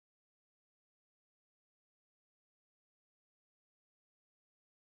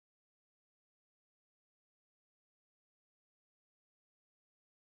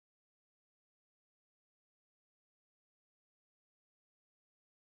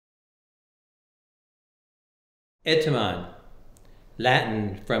Etymon,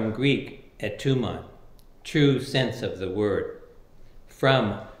 Latin from Greek etymon, true sense of the word,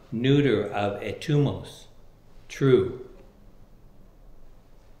 from neuter of etymos, true.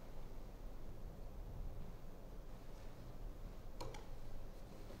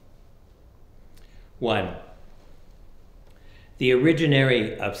 One, the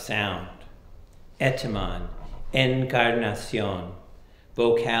originary of sound, etymon, encarnacion,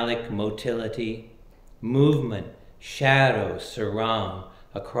 vocalic motility, movement, shadow, sarong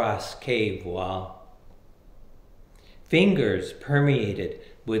across cave wall. Fingers permeated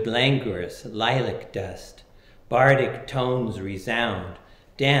with languorous lilac dust, bardic tones resound,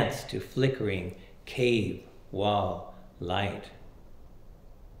 dance to flickering cave wall light.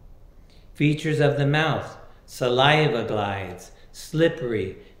 Features of the mouth, saliva glides,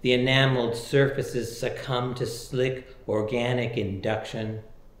 slippery, the enameled surfaces succumb to slick organic induction.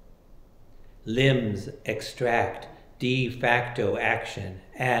 Limbs extract de facto action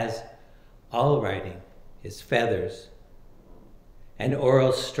as all writing is feathers. An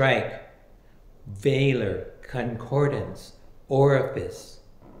oral strike, velar, concordance, orifice,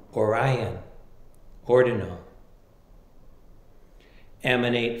 orion, ordinal.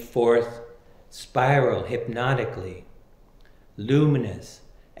 Emanate forth spiral hypnotically, luminous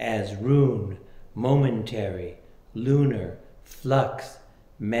as rune, momentary, lunar, flux,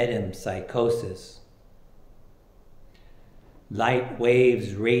 metempsychosis. Light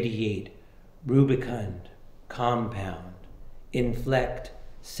waves radiate, rubicund, compound, inflect,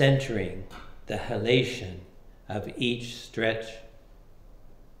 centering the halation of each stretch.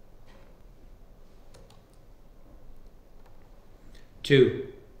 Two,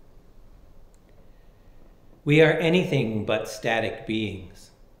 we are anything but static beings.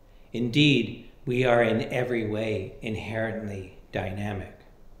 Indeed, we are in every way inherently dynamic.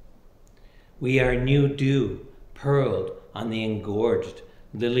 We are new dew pearled on the engorged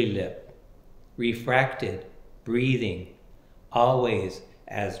lily lip, refracted, breathing, always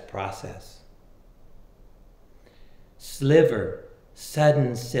as process. Sliver,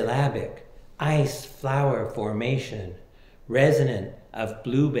 sudden syllabic, ice flower formation, resonant of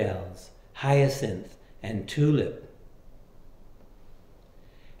bluebells, hyacinth, and tulip.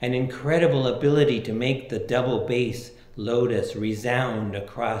 An incredible ability to make the double bass lotus resound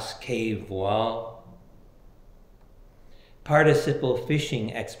across cave wall. Participle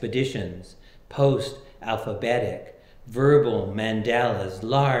fishing expeditions, post-alphabetic, verbal mandalas,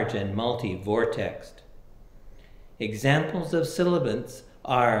 large and multi-vortexed. Examples of sibilants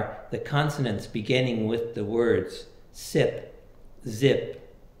are the consonants beginning with the words sip,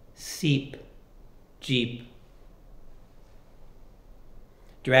 zip, seep, jeep.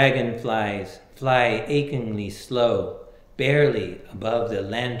 Dragonflies fly achingly slow, barely above the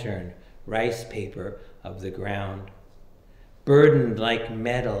lantern rice paper of the ground, burdened like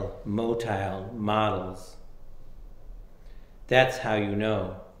metal motile models. That's how you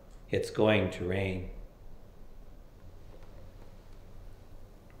know it's going to rain.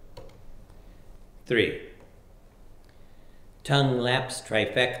 3. Tongue lapse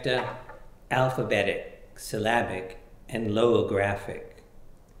trifecta, alphabetic, syllabic, and logographic.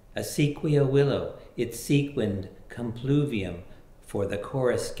 A sequia willow, its sequined compluvium for the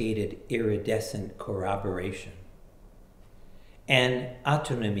coruscated iridescent corroboration. An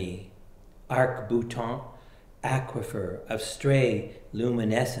autonomy, arc-boutant, aquifer of stray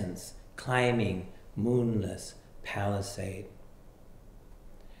luminescence climbing moonless palisade.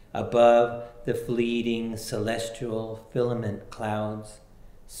 Above the fleeting celestial filament clouds,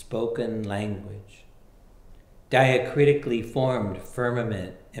 spoken language. Diacritically formed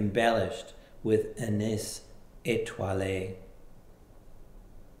firmament embellished with anis étoilé.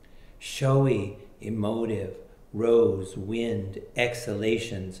 Showy, emotive, rose, wind,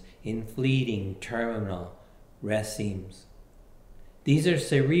 exhalations in fleeting terminal racemes. These are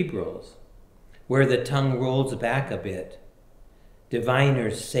cerebrals, where the tongue rolls back a bit.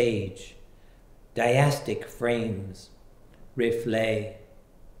 Diviner's sage, diastic frames, reflet.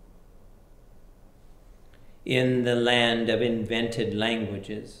 In the land of invented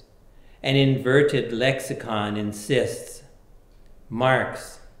languages, an inverted lexicon insists,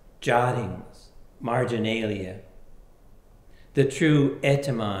 marks, jottings, marginalia. The true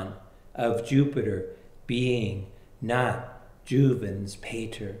etymon of Jupiter being not Juven's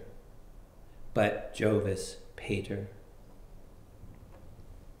pater, but Jovis pater.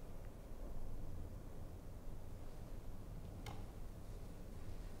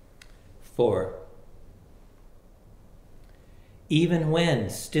 4. Even when,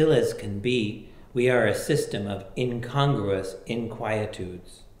 still as can be, we are a system of incongruous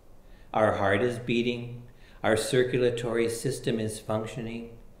inquietudes. Our heart is beating, Our circulatory system is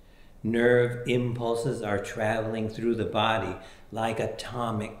functioning. Nerve impulses are traveling through the body like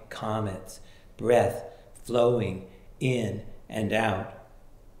atomic comets, breath flowing in and out.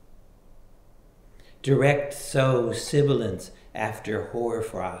 Direct sow sibilance after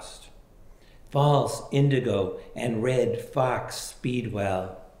hoarfrost. False indigo and red fox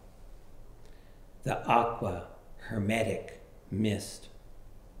speedwell. The aqua hermetic mist.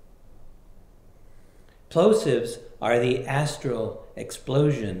 Plosives are the astral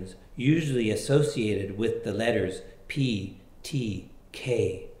explosions usually associated with the letters P, T,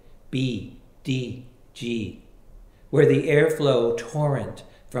 K, B, D, G, where the airflow torrent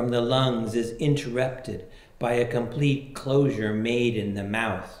from the lungs is interrupted by a complete closure made in the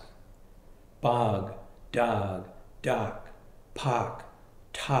mouth. Bog, dog, dock, pock,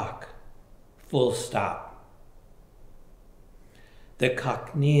 talk, full stop. The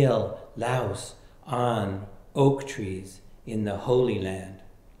cochineal louse on oak trees in the Holy Land.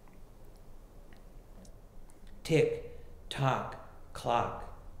 Tick, tock,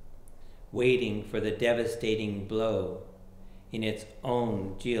 clock, waiting for the devastating blow in its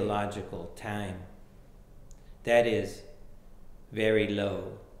own geological time. That is, very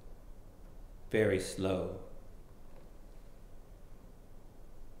low, very slow.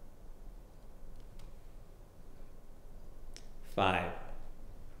 Five.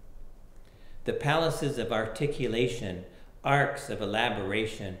 The palaces of articulation, arcs of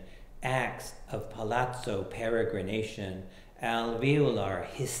elaboration, acts of palazzo peregrination, alveolar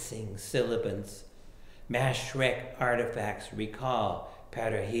hissing syllabants, Maastricht artifacts recall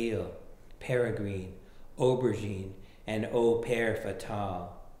perihil, peregrine, aubergine, and au père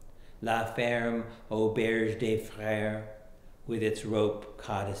fatal, la ferme auberge des frères with its rope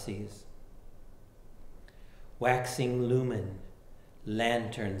codices. Waxing lumen,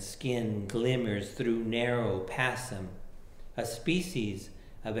 lantern skin glimmers through narrow passum, a species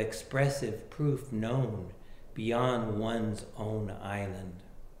of expressive proof known beyond one's own island.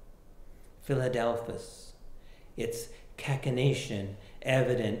 Philadelphus, its cachinnation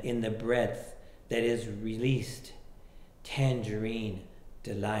evident in the breath that is released, tangerine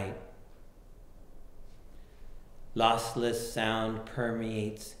delight. Lossless sound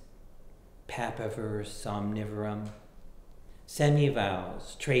permeates papaver somnivorum.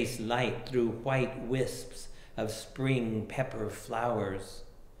 Semivowels trace light through white wisps of spring pepper flowers,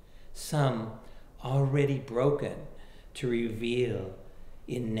 some already broken to reveal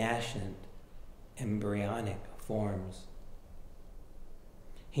in nascent embryonic forms.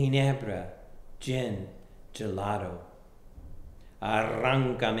 Ginebra, gin, gelato.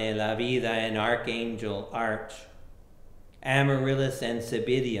 Arráncame la vida en archangel arch. Amaryllis and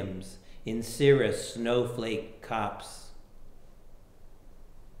Cibidiums in cirrus snowflake copse.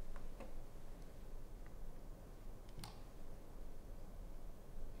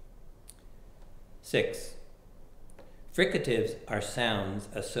 Six. Fricatives are sounds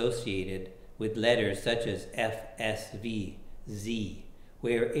associated with letters such as F, S, V, Z,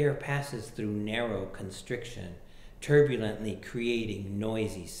 where air passes through narrow constriction, turbulently creating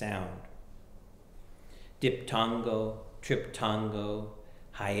noisy sound. Diphtongo, triptongo,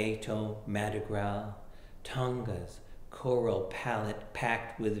 hiato, madrigal, tongas, choral palette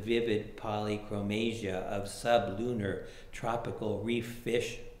packed with vivid polychromasia of sublunar tropical reef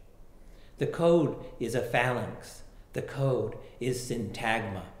fish. The code is a phalanx. The code is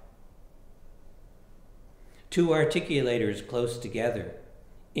syntagma. Two articulators close together,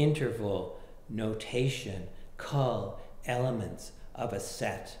 interval, notation, cull, elements of a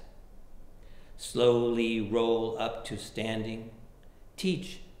set. Slowly roll up to standing.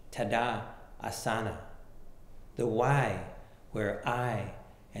 Teach tada asana, the Y where I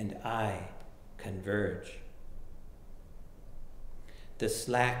and I converge. The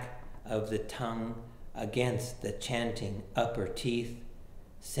slack of the tongue against the chanting upper teeth,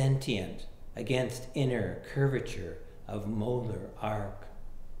 sentient against inner curvature of molar arc.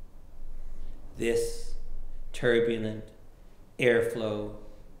 This turbulent airflow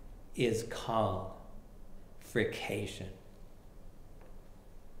is called frication.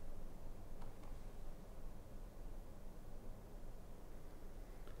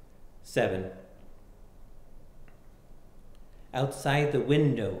 Seven. Outside the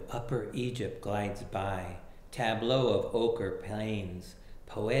window, Upper Egypt glides by, tableau of ochre plains,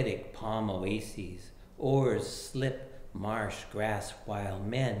 poetic palm oases, oars slip marsh grass while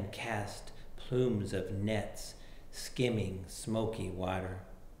men cast plumes of nets, skimming smoky water.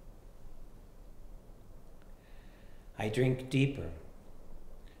 I drink deeper.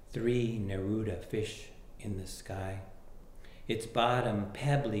 3 Neruda fish in the sky, its bottom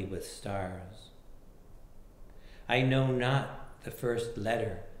pebbly with stars. I know not the first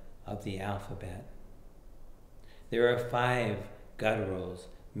letter of the alphabet. There are 5 gutturals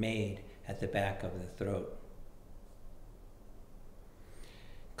made at the back of the throat.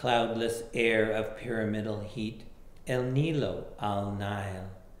 Cloudless air of pyramidal heat, El Nilo al Nile,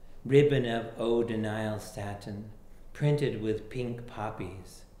 ribbon of eau de Nile satin, printed with pink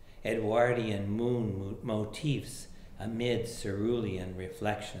poppies, Edwardian moon motifs amid cerulean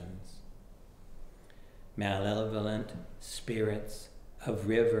reflections. Malevolent spirits of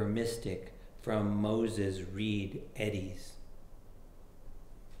river mystic from Moses' reed eddies.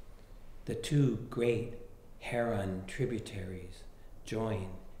 The 2 great Heron tributaries join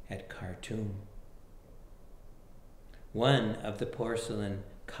at Khartoum. One of the porcelain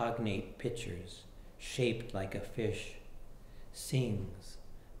cognate pitchers, shaped like a fish, sings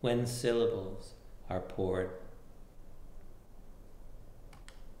when syllables are poured.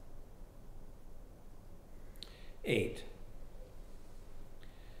 8.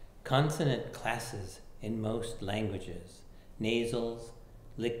 Consonant classes in most languages, nasals,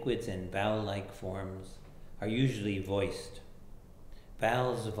 liquids, and vowel-like forms, are usually voiced.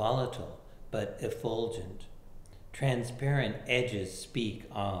 Vowels volatile but effulgent. Transparent edges speak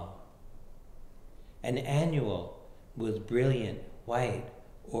all. An annual with brilliant white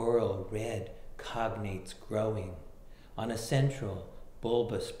oral red cognates growing on a central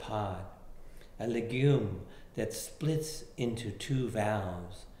bulbous pod, a legume that splits into 2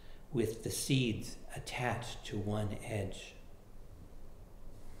 valves with the seeds attached to one edge.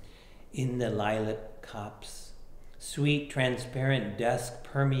 In the lilac copse, sweet transparent dusk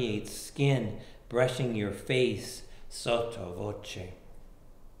permeates skin, brushing your face sotto voce.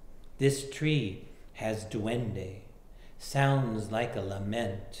 This tree has duende, sounds like a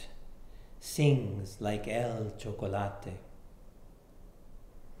lament, sings like el chocolate.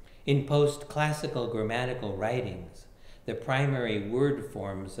 In post-classical grammatical writings, the primary word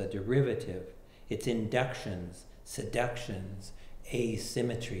forms a derivative, its inductions, seductions,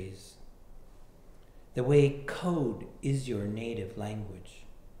 asymmetries. The way code is your native language.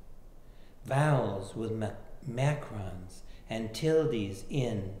 Vowels with macrons and tildes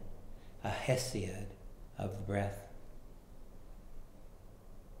in a hesiod of breath.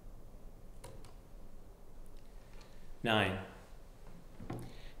 9.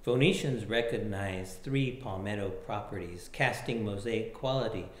 Phoenicians recognized 3 palmetto properties, casting mosaic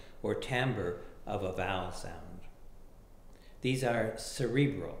quality or timbre of a vowel sound. These are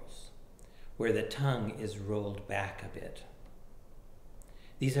cerebrals, where the tongue is rolled back a bit.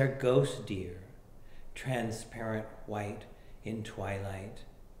 These are ghost deer, transparent white in twilight,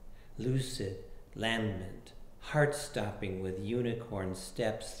 lucid lambent, heart-stopping with unicorn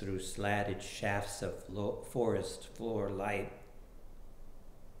steps through slatted shafts of forest floor light.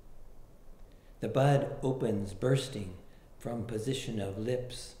 The bud opens bursting from position of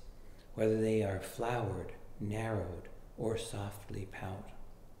lips, whether they are flowered, narrowed, or softly pout.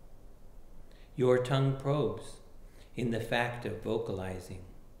 Your tongue probes in the fact of vocalizing,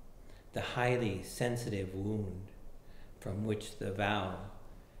 the highly sensitive wound from which the vowel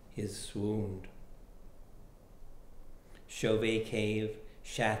is swooned. Chauvet Cave,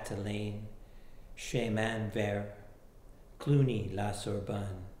 Châtelaine, Chemin Vert,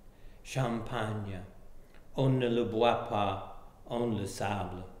 Cluny-la-Sorbonne, Champagne, on ne le boit pas, on le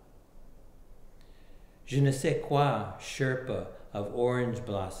sable. Je ne sais quoi, Sherpa of orange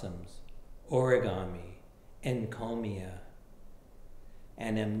blossoms, origami, encomia,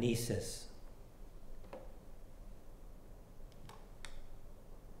 anamnesis.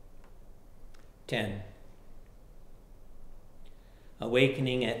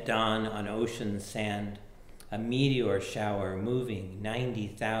 Awakening at dawn on ocean sand, a meteor shower moving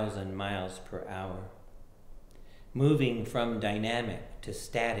 90,000 miles per hour. Moving from dynamic to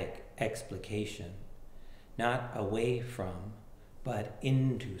static explication, not away from, but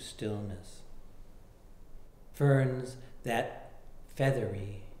into stillness. Ferns that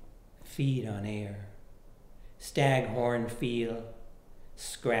feathery feed on air. Staghorn feel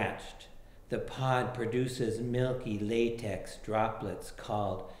scratched. The pod produces milky latex droplets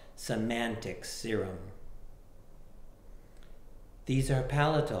called semantic serum. These are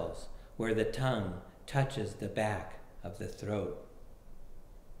palatals where the tongue touches the back of the throat.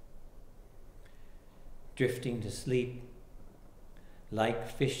 Drifting to sleep, like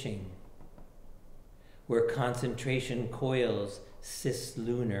fishing, where concentration coils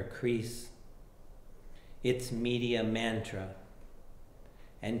cislunar crease. Its media mantra,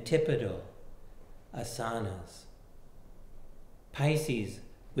 antipodal asanas. Pisces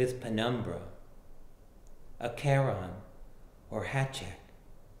with penumbra, a charon or hatchak,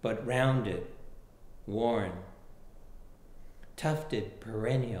 but rounded, worn, tufted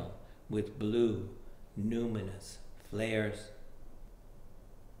perennial with blue, numinous flares.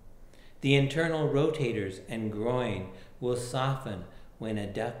 The internal rotators and groin will soften when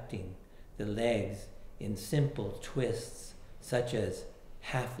adducting the legs in simple twists, such as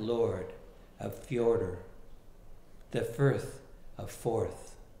half-lord of fjorder, the firth of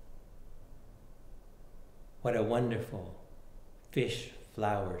fourth. What a wonderful fish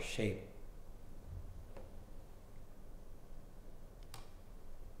flower shape.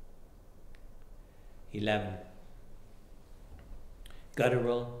 (11)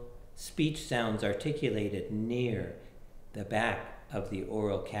 Guttural speech sounds articulated near the back of the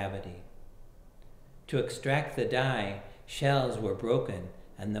oral cavity. To extract the dye, shells were broken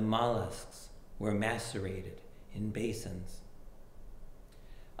and the mollusks were macerated in basins.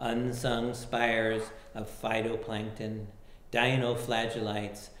 Unsung spires of phytoplankton,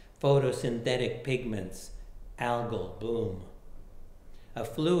 dinoflagellates, photosynthetic pigments, algal bloom. A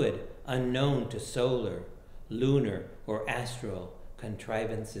fluid unknown to solar, lunar, or astral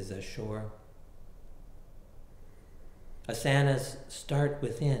contrivances ashore. Asanas start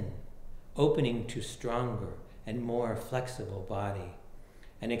within, opening to stronger and more flexible body,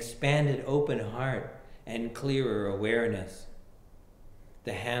 an expanded open heart and clearer awareness.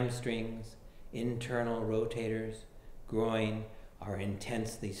 The hamstrings, internal rotators, groin are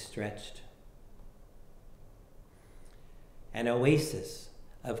intensely stretched. An oasis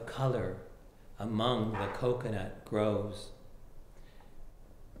of color among the coconut groves.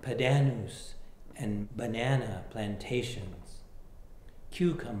 Padanus and banana plantations,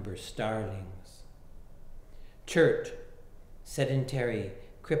 cucumber starlings. Chert, sedentary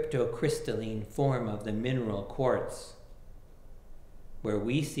cryptocrystalline form of the mineral quartz. Where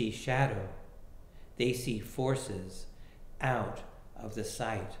we see shadow, they see forces out of the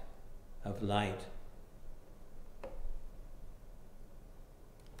sight of light.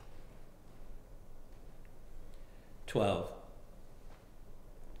 (12)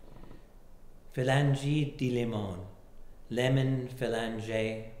 Phalange di limon, lemon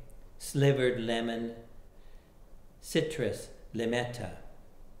phalange, slivered lemon, citrus limetta.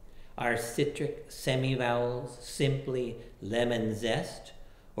 Are citric semivowels simply lemon zest,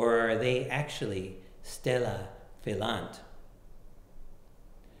 or are they actually stella filant?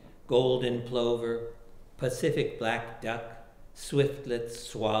 Golden plover, Pacific black duck, swiftlet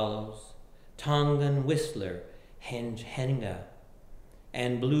swallows, Tongan whistler, henga,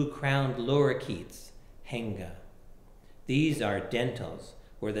 and blue-crowned lorikeets, henga. These are dentals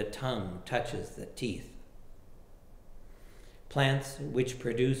where the tongue touches the teeth. Plants which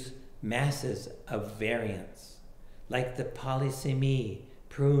produce masses of variants, like the polysemy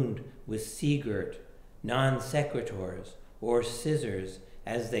pruned with seagirt, non-sequiturs, or scissors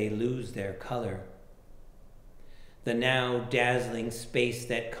as they lose their color. The now dazzling space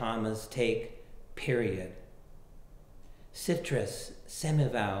that commas take, period. Citrus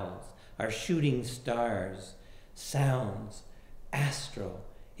semivowels are shooting stars, sounds, astral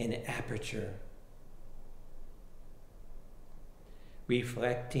in aperture.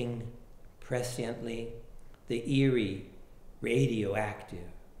 Reflecting presciently the eerie,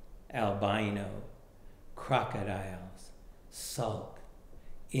 radioactive, albino, crocodiles, sulk,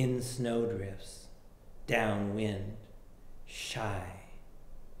 in snowdrifts, downwind, shy,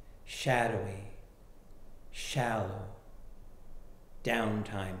 shadowy, shallow,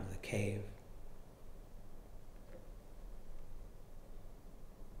 downtime of the cave.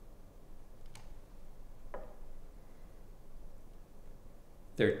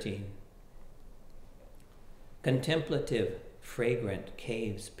 (13) Contemplative, fragrant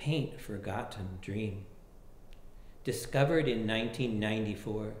caves paint forgotten dream. Discovered in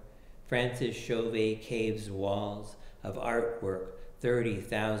 1994, Francis Chauvet caves walls of artwork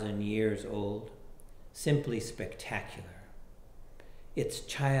 30,000 years old, simply spectacular. Its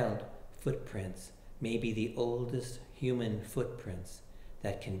child footprints may be the oldest human footprints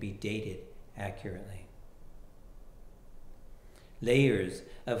that can be dated accurately. Layers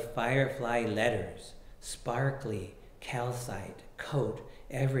of firefly letters, sparkly calcite, coat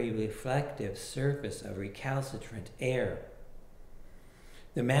every reflective surface of recalcitrant air.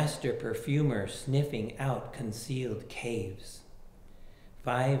 The master perfumer sniffing out concealed caves.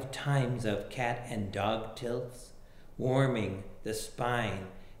 5 times of cat and dog tilts, warming the spine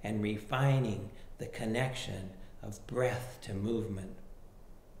and refining the connection of breath to movement.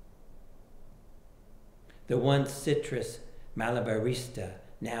 The once citrus malabarista,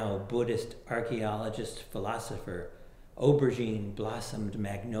 now Buddhist archaeologist philosopher, aubergine blossomed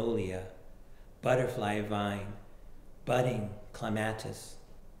magnolia, butterfly vine, budding clematis.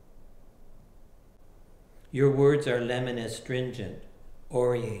 Your words are lemon astringent,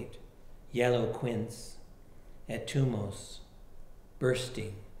 aureate, yellow quince, Etymos,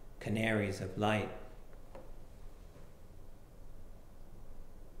 bursting canaries of light.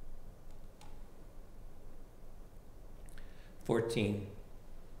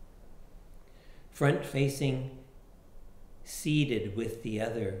 Front-facing, seated with the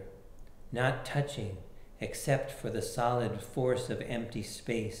other, not touching except for the solid force of empty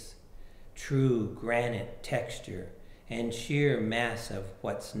space, true granite texture and sheer mass of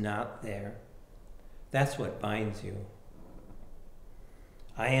what's not there. That's what binds you.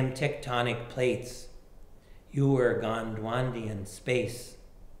 I am tectonic plates. You are Gondwandian space.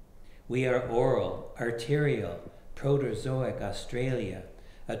 We are oral, arterial, Proterozoic Australia,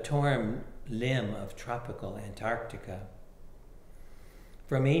 a torn limb of tropical Antarctica.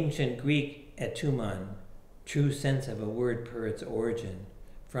 From ancient Greek Etymon, true sense of a word per its origin.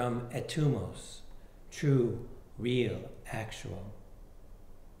 From etymos, true, real, actual.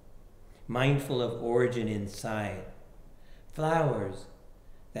 Mindful of origin inside. Flowers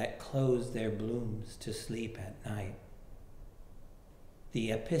that close their blooms to sleep at night. The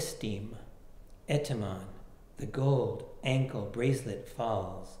episteme, Etymon, the gold ankle bracelet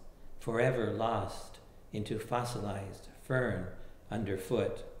falls, forever lost into fossilized fern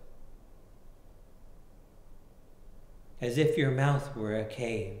underfoot. As if your mouth were a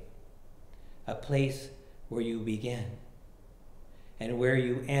cave, a place where you begin and where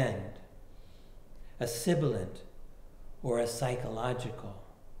you end, a sibilant or a psychological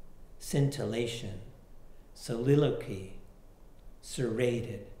scintillation, soliloquy,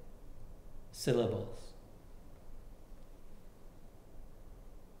 serrated syllables.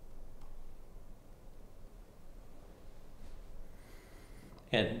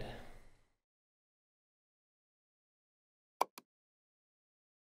 End.